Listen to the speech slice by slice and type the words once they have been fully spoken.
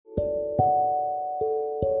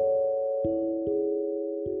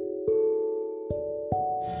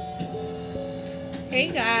Hey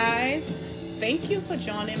guys, thank you for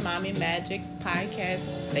joining Mommy Magic's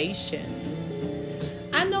podcast station.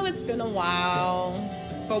 I know it's been a while,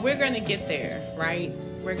 but we're going to get there, right?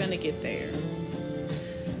 We're going to get there.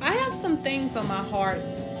 I have some things on my heart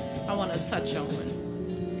I want to touch on.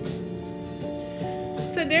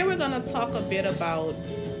 Today we're going to talk a bit about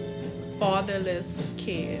fatherless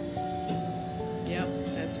kids. Yep,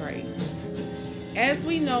 that's right. As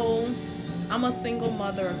we know, I'm a single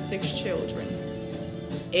mother of 6 children.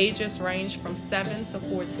 Ages range from 7 to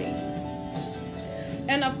 14.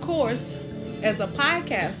 And of course, as a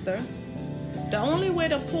podcaster, the only way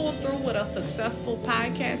to pull through with a successful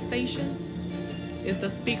podcast station is to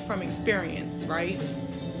speak from experience, right?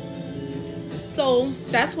 So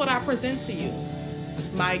that's what I present to you.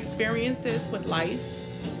 My experiences with life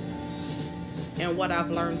and what I've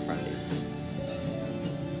learned from it.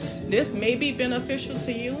 This may be beneficial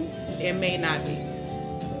to you. It may not be.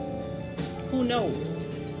 Who knows?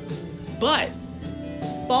 But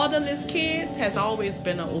Fatherless Kids has always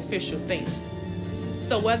been an official thing.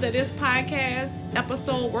 So whether this podcast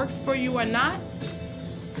episode works for you or not,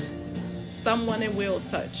 someone it will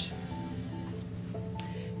touch.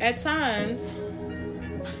 At times,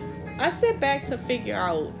 I sit back to figure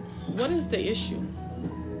out, what is the issue?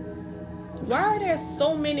 Why are there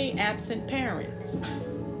so many absent parents?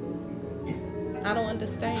 I don't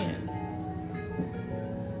understand.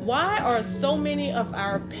 Why are so many of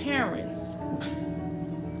our parents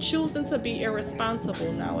choosing to be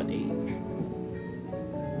irresponsible nowadays?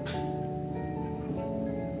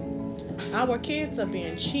 Our kids are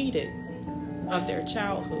being cheated of their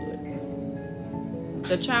childhood,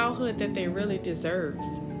 the childhood that they really deserve.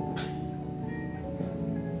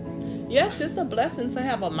 Yes, it's a blessing to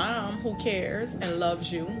have a mom who cares and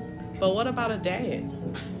loves you, but what about a dad?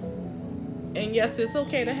 And yes, it's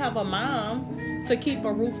okay to have a mom to keep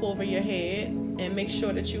a roof over your head and make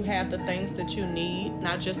sure that you have the things that you need,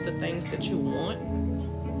 not just the things that you want.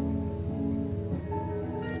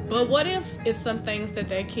 But what if it's some things that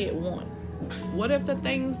kid want? What if the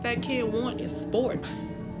things that kid want is sports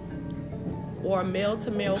or a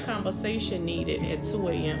male-to-male conversation needed at 2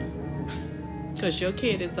 a.m. because your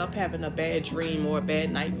kid is up having a bad dream or a bad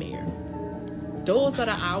nightmare? Those are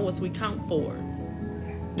the hours we count for.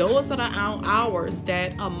 Those are the hours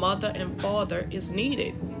that a mother and father is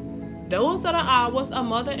needed. Those are the hours a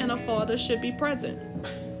mother and a father should be present.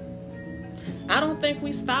 I don't think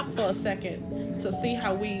we stop for a second to see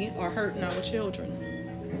how we are hurting our children.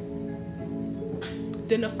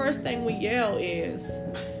 Then the first thing we yell is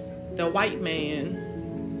the white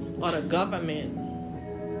man or the government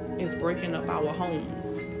is breaking up our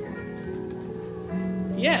homes.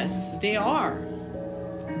 Yes, they are.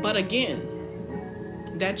 But again,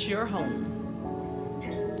 that's your home,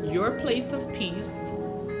 your place of peace,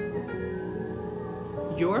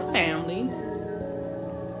 your family,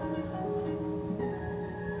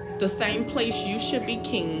 the same place you should be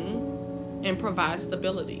king and provide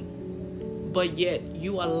stability. But yet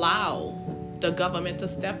you allow the government to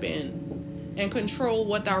step in and control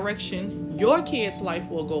what direction your kid's life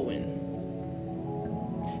will go in.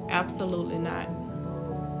 Absolutely not.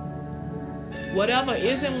 Whatever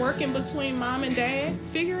isn't working between mom and dad,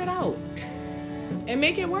 figure it out and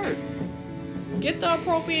make it work. Get the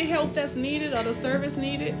appropriate help that's needed or the service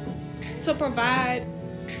needed to provide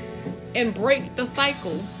and break the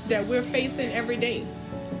cycle that we're facing every day.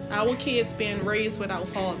 Our kids being raised without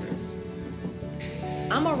fathers.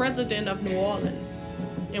 I'm a resident of New Orleans,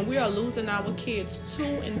 and we are losing our kids, 2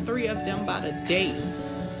 and 3 of them by the day.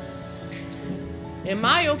 In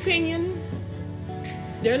my opinion,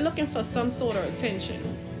 they're looking for some sort of attention.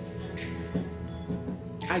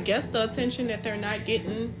 I guess the attention that they're not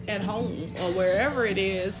getting at home or wherever it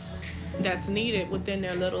is that's needed within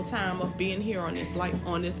their little time of being here on this life,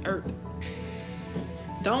 on this earth.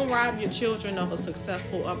 Don't rob your children of a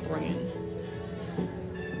successful upbringing.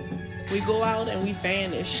 We go out and we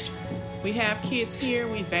vanish. We have kids here,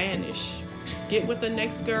 we vanish. Get with the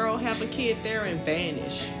next girl, have a kid there, and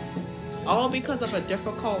vanish. All because of a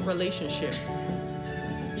difficult relationship.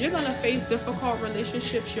 You're going to face difficult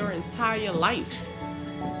relationships your entire life.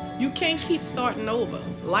 You can't keep starting over.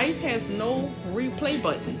 Life has no replay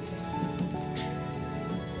buttons.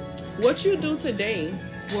 What you do today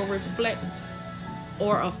will reflect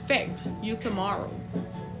or affect you tomorrow.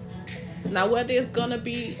 Now, whether it's going to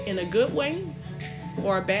be in a good way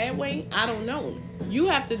or a bad way, I don't know. You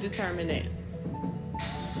have to determine that.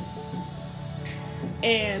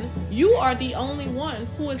 And you are the only one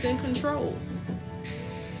who is in control.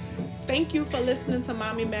 Thank you for listening to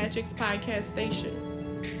Mommy Magic's podcast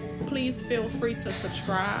station. Please feel free to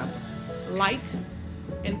subscribe, like,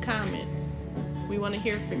 and comment. We want to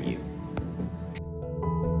hear from you.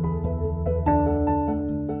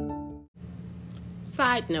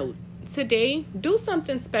 Side note, today, do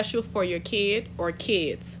something special for your kid or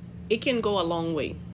kids. It can go a long way.